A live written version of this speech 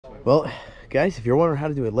Well, guys, if you're wondering how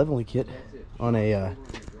to do a leveling kit on a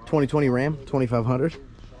 2020 Ram 2500,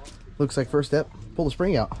 looks like first step, pull the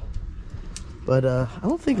spring out. But I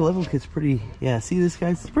don't think a leveling kit's pretty, yeah, see this,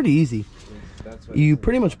 guys? It's pretty easy. You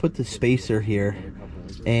pretty much put the spacer here,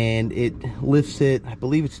 and it lifts it, I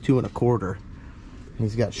believe it's 2 1/4.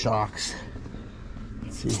 He's got shocks.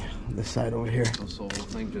 Let's see, on this side over here. So the whole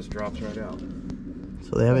thing just drops right out.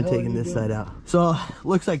 So they haven't taken this side out. So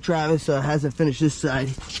looks like Travis hasn't finished this side.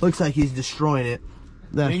 Looks like he's destroying it.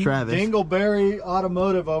 That's Travis. Dingleberry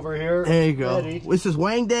Automotive over here. There you go. Eddie. This is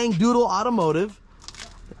Wang Dang Doodle Automotive.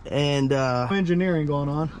 And engineering going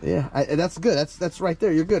on. Yeah, that's good. That's right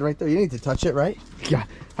there. You're good right there. You need to touch it, right? Yeah.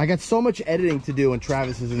 I got so much editing to do when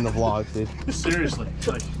Travis is in the vlogs, dude. Seriously.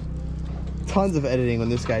 Like, tons of editing when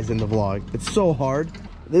this guy's in the vlog. It's so hard.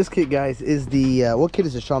 This kit, guys, is the what kit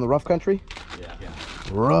is this, Sean? The Rough Country? Yeah.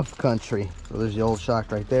 Rough Country. So there's the old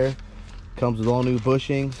shock right there. Comes with all new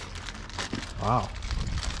bushings. Wow.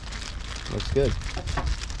 Looks good.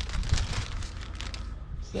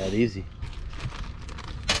 It's that easy.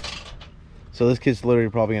 So this kit's literally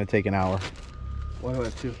probably gonna take an hour. Why do I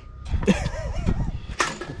have 2?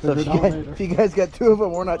 So if you guys got 2 of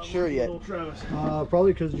them, we're not sure yet.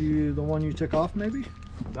 Probably because the one you took off, maybe?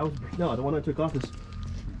 That was, no, the one I took off is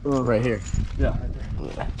right here. yeah.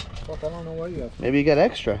 Fuck, I don't know why you have. Maybe you got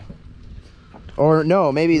extra. Or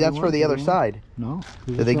no, maybe that's for the other side. No.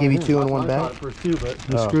 Did they give you 2 in one bag? For 2, but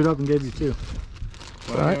They screwed up and gave you 2.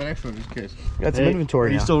 well, I have an extra one just in case. Got some inventory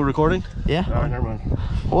Are you now. still recording? Yeah. All right, never mind.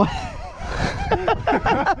 What?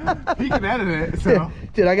 He can edit it, so.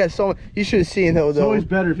 Dude, I got so much. You should have seen though. It's always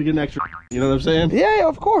better if you get an extra. You know what I'm saying? Yeah,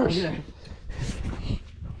 of course. Yeah.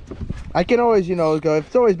 I can always, you know, go.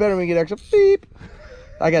 It's always better when we get extra beep.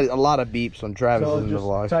 I got a lot of beeps when Travis So is in the just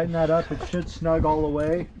vlog. tighten that up. It should snug all the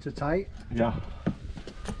way to tight. Yeah.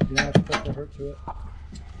 You don't have to put the hurt to it.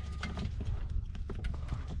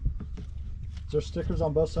 Is there stickers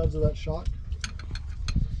on both sides of that shock?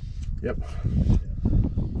 Yep.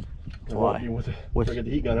 Why? Which? Get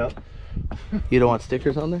the heat gun out. You don't want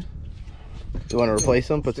stickers on there? You want to replace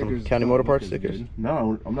them? Put some County Motor Parts stickers?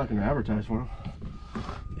 No, I'm not going to advertise for them.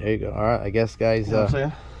 There you go. All right, I guess, guys. You know what I'm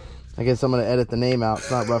saying? I guess I'm gonna edit the name out. It's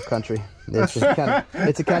not Rough Country. It's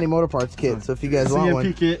a County Motor Parts kit. So if you guys want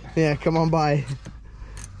one, kit. yeah, come on by.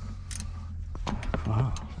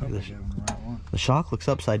 Wow. The shock looks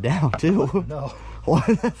upside down too. No. What?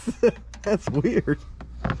 That's weird.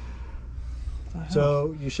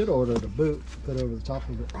 So you should order the boot, put over the top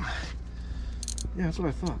of it. Yeah, that's what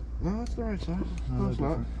I thought. No, that's the right size. No, it's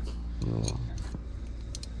not.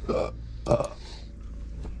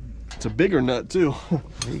 It's a bigger nut too.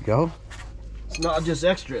 There you go. It's not just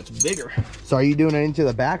extra, it's bigger. So are you doing it into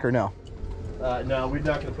the back or no? No, we're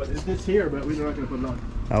not going to put it. It's here, but we're not going to put it on.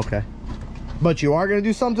 Okay. But you are gonna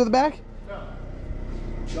do something to the back?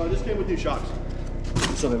 No, this came with new shocks.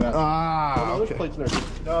 So they've asked. Ah, There's okay. plates in there.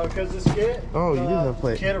 No, because this kit. Oh, you did have a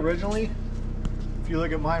plate. Kit originally. If you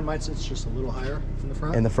look at mine, mine sits just a little higher in the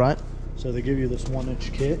front. In the front? So they give you this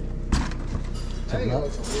 1-inch kit.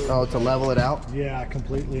 Oh, to level it out? Yeah,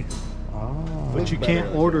 completely. Oh. But you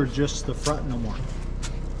can't order just the front no more.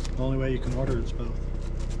 The only way you can order is both.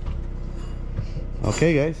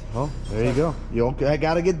 Okay, guys. Well, there you go. You okay? I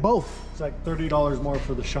gotta get both. It's like $30 more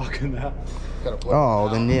for the shock and that. Oh,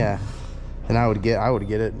 then yeah. Then I would get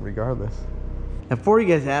it regardless. And before you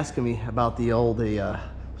guys asking me about the old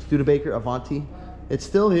Studebaker Avanti, it's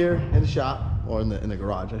still here in the shop, or in the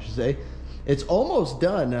garage, I should say. It's almost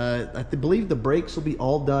done. I believe the brakes will be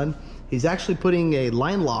all done. He's actually putting a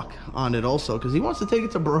line lock on it also because he wants to take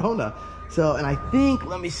it to Verona. So, and I think,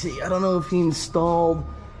 let me see, I don't know if he installed.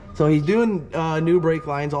 So he's doing new brake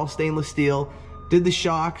lines, all stainless steel. Did the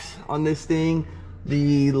shocks on this thing.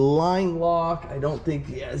 The line lock, I don't think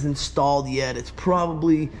he has installed yet. It's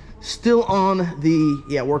probably still on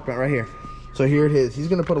the, workbench right here. So here it is. He's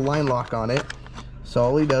gonna put a line lock on it. So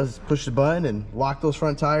all he does is push the button and lock those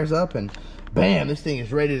front tires up, and bam, this thing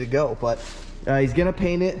is ready to go. But he's gonna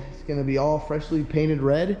paint it. It's gonna be all freshly painted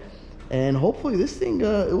red, and hopefully this thing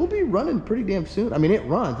it will be running pretty damn soon. I mean, it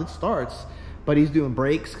runs, it starts, but he's doing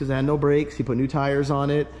brakes because I had no brakes. He put new tires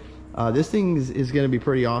on it. This thing is gonna be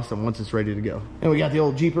pretty awesome once it's ready to go. And we got the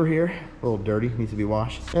old Jeeper here, a little dirty, needs to be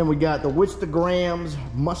washed. And we got the Witstagrams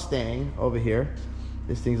Mustang over here.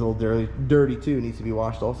 This thing's a little dirty too, needs to be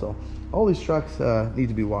washed also. All these trucks need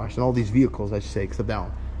to be washed, and all these vehicles, I should say, except that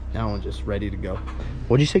one. That one's just ready to go.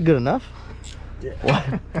 What'd you say, good enough? Yeah. What?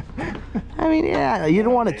 I mean, yeah, you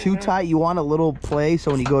don't want it too tight. You want a little play,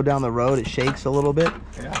 so when you go down the road, it shakes a little bit.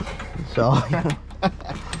 Yeah. So,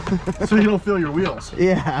 so you don't feel your wheels.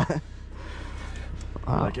 Yeah.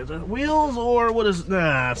 Wow. Like, is that wheels or what is?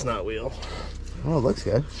 Nah, it's not wheels. Oh, it looks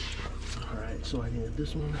good. All right, so I need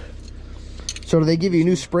this one. So do they give you a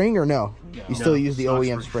new spring or no? You still No, use the stock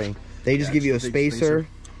OEM spring. They just give you a it's a big spacer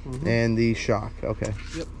and the shock. Okay.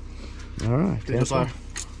 Yep. All right.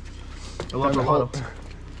 I love the halt.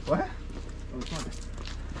 What?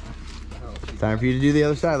 Time for you to do the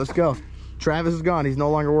other side. Let's go. Travis is gone. He's no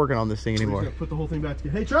longer working on this thing anymore. Put the whole thing back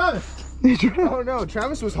together. Hey, Travis! Oh no,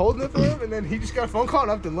 Travis was holding it for him and then he just got a phone call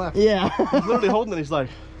and up and left. Yeah. He's literally holding it. He's like,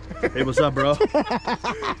 hey, what's up, bro?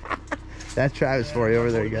 That's Travis for you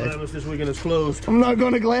over there, guys. Glamis this weekend is closed. I'm not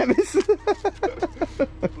going to Glamis.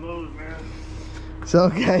 Closed, man. So,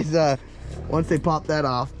 guys, once they pop that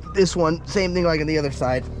off, this one, same thing like on the other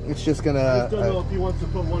side. It's just going I still know to if he wants to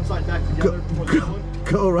put one side back together before this one.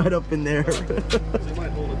 go right up in there. They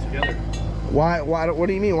might hold it together. Why? What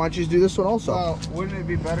do you mean? Why don't you just do this one also? Well, wouldn't it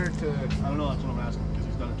be better to... I don't know. That's what I'm asking because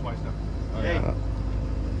he's done it twice now. Hey, yeah.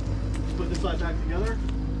 put this side back together.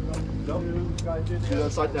 Nope. See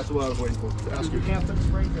that side? That's what I was waiting for. To ask You you. can't put the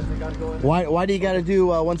springs in, they gotta go in. Why do you got to do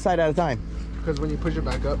one side at a time? Because when you push it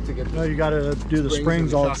back up to get No, you gotta do the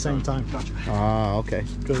Springs springs and all the at the same time. Gotcha. Ah, okay.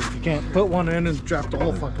 Because you can't put one in and drop the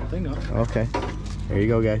whole fucking thing up. Okay. There you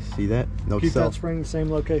go, guys. See that? No Keep self. that spring in the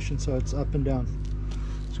same location so it's up and down.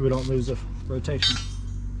 So we don't lose the rotation.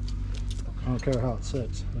 I don't care how it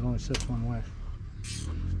sits. It only sits one way.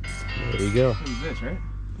 There you go. Who's this, right?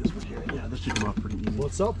 This one here. Yeah, this should come off pretty easy.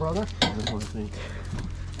 What's up, brother? This one, I think.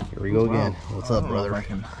 Here we go again. What's up, brother?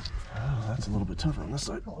 Oh, that's a little bit tougher on this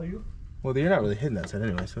side. How are you? Well, you're not really hitting that side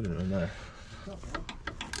anyway, so it doesn't really matter.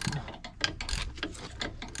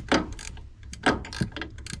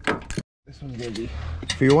 This one's gonna be.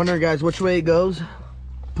 If you're wondering, guys, which way it goes,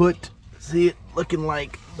 see it looking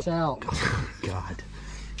like, It's out. God.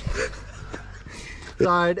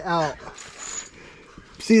 Side out.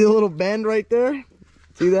 See the little bend right there?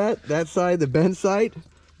 See that? That side, the bend side,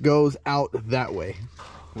 goes out that way.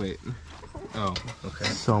 Wait. Oh, okay.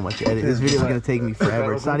 So much edit. This video is going to take me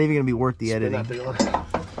forever. It's not even going to be worth the editing. Just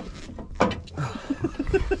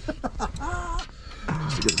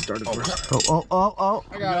to get it started first. Oh.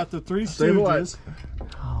 I got the Three Say what? Stooges,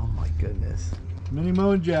 Oh, my goodness. Minnie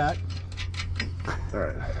Mo and Jack.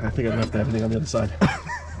 Alright, I think I left everything on the other side.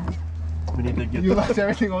 We need to get You left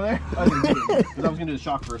everything over there? I didn't do it because I was gonna do the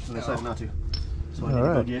shock first and I decided not to. So I need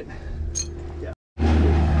to go get.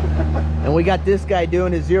 And we got this guy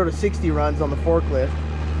doing his 0 to 60 runs on the forklift.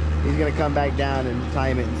 He's going to come back down and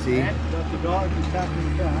time it and see. Got the dog who's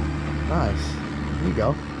tapping the cat. Nice. There you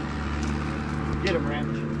go. Get him,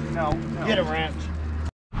 Ranch. No. Get him, Ranch.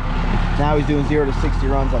 Now he's doing 0 to 60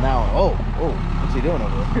 runs on that one. Oh, what's he doing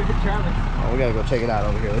over there? Oh, we gotta go check it out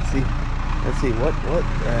over here. Let's see what.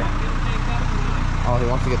 Oh, he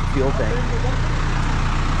wants to get the fuel tank.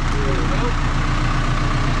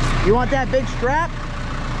 You want that big strap?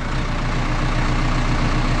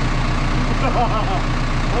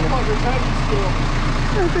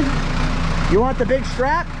 You want the big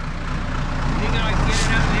strap? You think I can get it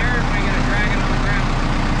up in the air, or am I gonna drag it on the ground?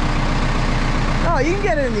 Oh, you can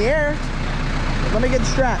get it in the air. Let me get the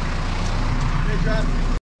strap.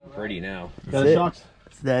 Pretty now. Got the shocks.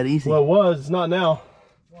 It's that easy. Well, it was. It's not now.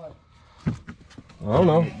 I don't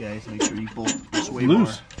know. Guys, make sure you pull this way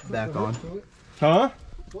Loose. back on. Huh?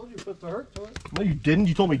 Told you put the hurt to it. No, you didn't.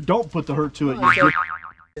 You told me don't put the hurt to it.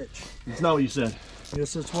 It's not what you said.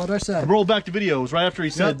 Yes, that's what I said. Roll back to videos right after he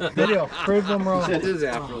said. Video. Prove them wrong. This is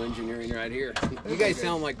Afro Engineering right here. You guys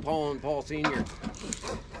sound like Paul and Paul Senior.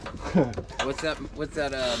 What's that?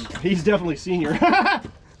 He's definitely senior.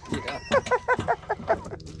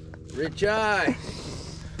 Rich Eye.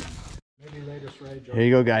 Maybe latest rage. Here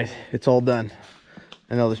you go, guys. It's all done.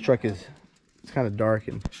 I know this truck it's kind of dark,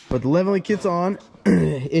 but the leveling kit's on.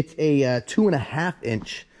 It's a 2.5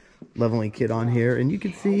 inch leveling kit on here, and you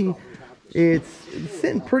can see it's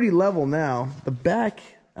sitting pretty level now. The back,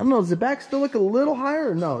 I don't know, does the back still look a little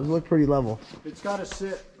higher or no? Does it look pretty level? It's got to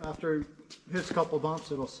sit after it hits a couple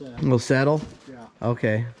bumps. It'll sit. It'll settle? Yeah.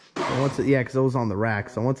 Okay. So once it, yeah, because it was on the rack.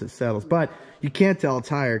 So once it settles, but you can't tell it's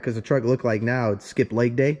higher because the truck looked like now it's skipped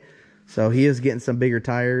leg day. So he is getting some bigger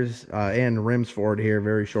tires and rims for it here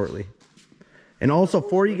very shortly. And also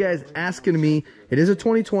for you guys asking me, it is a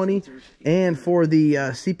 2020, and for the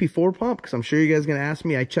CP4 pump, because I'm sure you guys are going to ask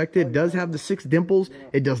me, I checked it. It does have the 6 dimples.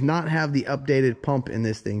 It does not have the updated pump in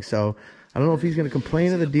this thing. So I don't know if he's going to complain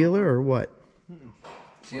to the dealer or what.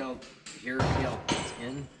 See how it's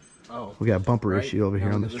in? Oh, we got a bumper Right? issue over here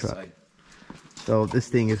Now on look this at truck. side. So this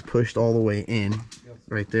thing is pushed all the way in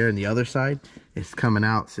right there, and the other side is coming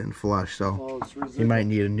out sitting flush. So he might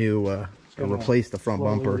need a new, replace the front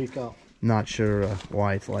bumper. Not sure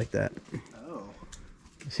why it's like that.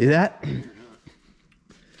 See that?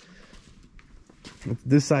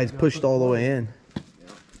 This side's pushed all the way in.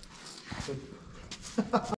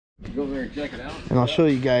 Go over there and check it out. And I'll show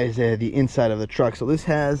you guys the inside of the truck. So this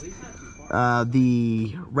has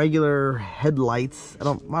the regular headlights. I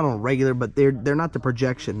don't know regular, but they're not the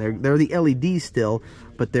projection. They're the LED still,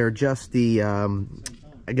 but they're just the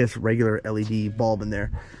I guess regular LED bulb in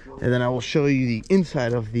there. And then I will show you the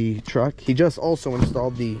inside of the truck. He just also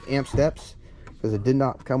installed the amp steps because it did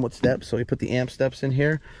not come with steps, so he put the amp steps in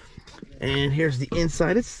here. And here's the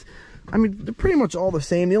inside. I mean, they're pretty much all the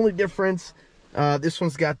same. The only difference, this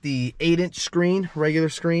one's got the 8-inch screen, regular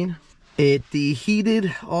screen. The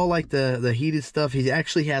heated, all like the heated stuff, he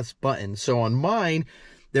actually has buttons. So on mine,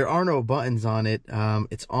 there are no buttons on it.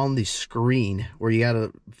 It's on the screen where you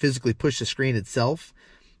gotta physically push the screen itself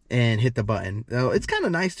and hit the button. Now, it's kind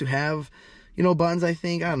of nice to have, you know, buttons, I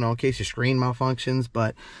think. I don't know, in case your screen malfunctions.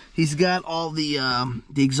 But he's got all the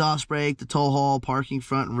exhaust brake, the tow haul, parking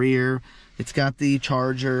front and rear. It's got the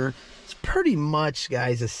charger. It's pretty much,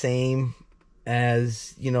 guys, the same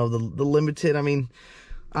as, you know, the Limited. I mean,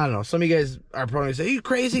 I don't know. Some of you guys are probably gonna say, "Are you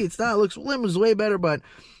crazy?" It's not. It looks Limited's way better, but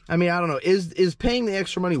I mean, I don't know. Is paying the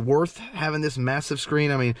extra money worth having this massive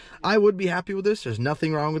screen? I mean, I would be happy with this. There's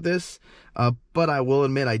nothing wrong with this. But I will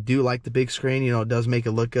admit, I do like the big screen. You know, it does make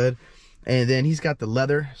it look good. And then he's got the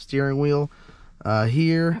leather steering wheel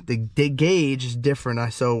here. The gauge is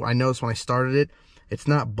different. So I noticed when I started it, it's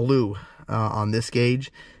not blue on this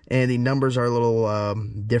gauge. And the numbers are a little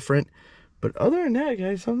different. But other than that,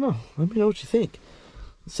 guys, I don't know. Let me know what you think.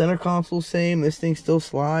 Center console, same. This thing still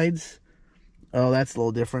slides. Oh, that's a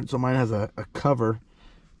little different. So mine has a cover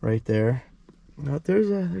right there.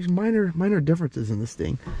 There's minor differences in this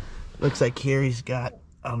thing. Looks like here he's got,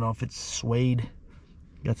 I don't know if it's suede.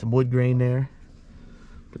 Got some wood grain there.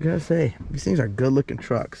 But I gotta say, these things are good looking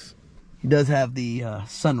trucks. He does have the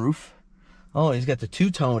sunroof. Oh, he's got the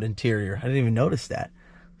two-toned interior. I didn't even notice that.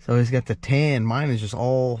 So he's got the tan. Mine is just the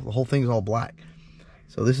whole thing's all black.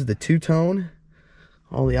 So this is the two-tone.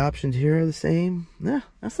 All the options here are the same. Yeah,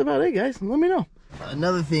 that's about it, guys. Let me know.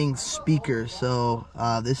 Another thing, speakers. So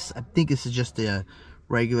I think this is just the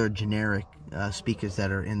regular generic speakers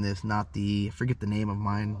that are in this, not the, I forget the name of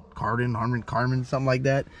mine, Carmen, something like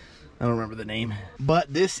that. I don't remember the name.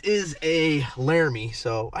 But this is a Laramie.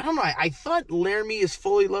 So I don't know. I thought Laramie is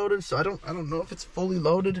fully loaded, so I don't know if it's fully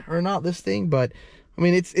loaded or not, this thing. But I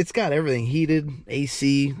mean, it's got everything: heated,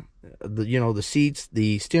 AC, the seats,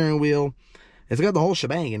 the steering wheel. It's got the whole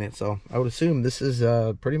shebang in it, so I would assume this is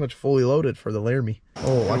pretty much fully loaded for the Laramie.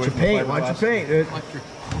 Oh, watch your paint, watch your paint, dude.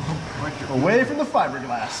 Away from the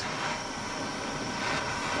fiberglass.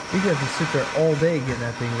 You guys can sit there all day getting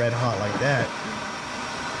that thing red hot like that.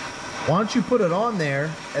 Why don't you put it on there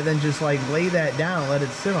and then just like lay that down and let it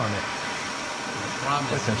sit on it? The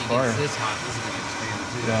problem is, if it gets this hot, this is going to expand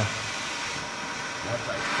too. Yeah. That's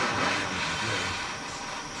like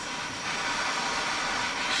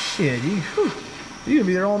Shit, you're gonna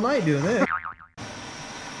be there all night doing this.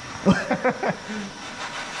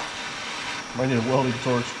 Might need a welding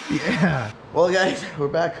torch. Yeah. Well, guys, we're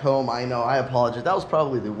back home. I know, I apologize. That was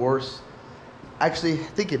probably the worst, actually, I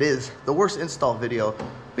think it is, the worst install video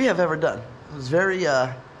we have ever done. It was very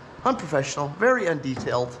unprofessional, very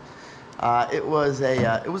undetailed. It was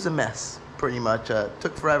a mess, pretty much.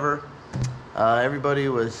 Took forever. Everybody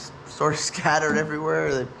was sort of scattered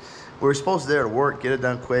everywhere. We were supposed to there to work, get it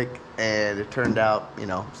done quick, and it turned out,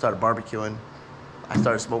 started barbecuing. I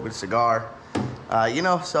started smoking a cigar,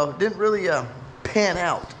 so it didn't really pan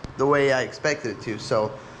out the way I expected it to.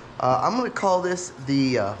 So I'm going to call this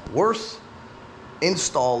the worst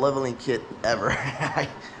install leveling kit ever. I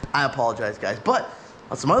apologize, guys. But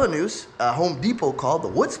on some other news, Home Depot called, the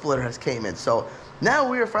wood splitter has came in. So now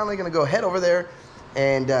we are finally going to go head over there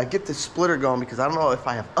and get this splitter going, because I don't know if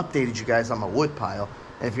I have updated you guys on my wood pile.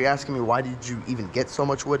 And if you're asking me, why did you even get so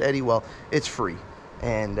much wood, Eddie? Well, it's free.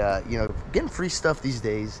 And, getting free stuff these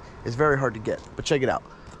days is very hard to get. But check it out.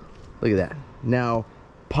 Look at that. Now,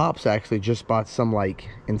 Pops actually just bought some,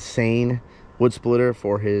 insane wood splitter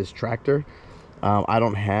for his tractor. I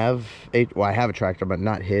don't have I have a tractor, but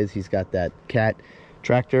not his. He's got that Cat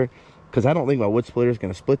tractor. Because I don't think my wood splitter is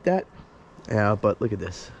going to split that. Yeah, but look at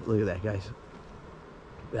this. Look at that, guys.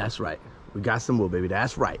 That's right. We got some wood, baby.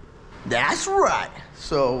 That's right. That's right.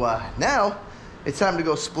 So now it's time to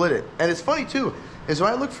go split it. And it's funny too, is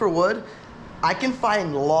when I look for wood, I can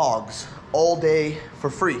find logs all day for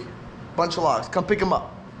free. Bunch of logs. Come pick them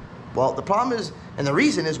up. Well, the problem is, and the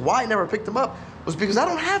reason is why I never picked them up, was because I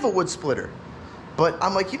don't have a wood splitter. But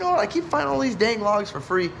I'm like, you know what? I keep finding all these dang logs for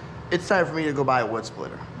free. it's time for me to go buy a wood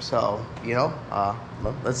splitter. So, you know,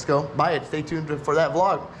 well, let's go buy it. Stay tuned for that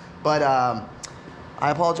vlog. But I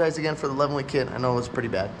apologize again for the leveling kit. I know it was pretty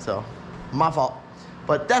bad, so my fault.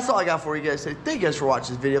 But that's all I got for you guys today. Thank you guys for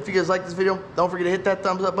watching this video. If you guys like this video, don't forget to hit that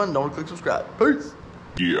thumbs up button. Don't forget to click subscribe. Peace.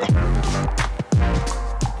 Yeah.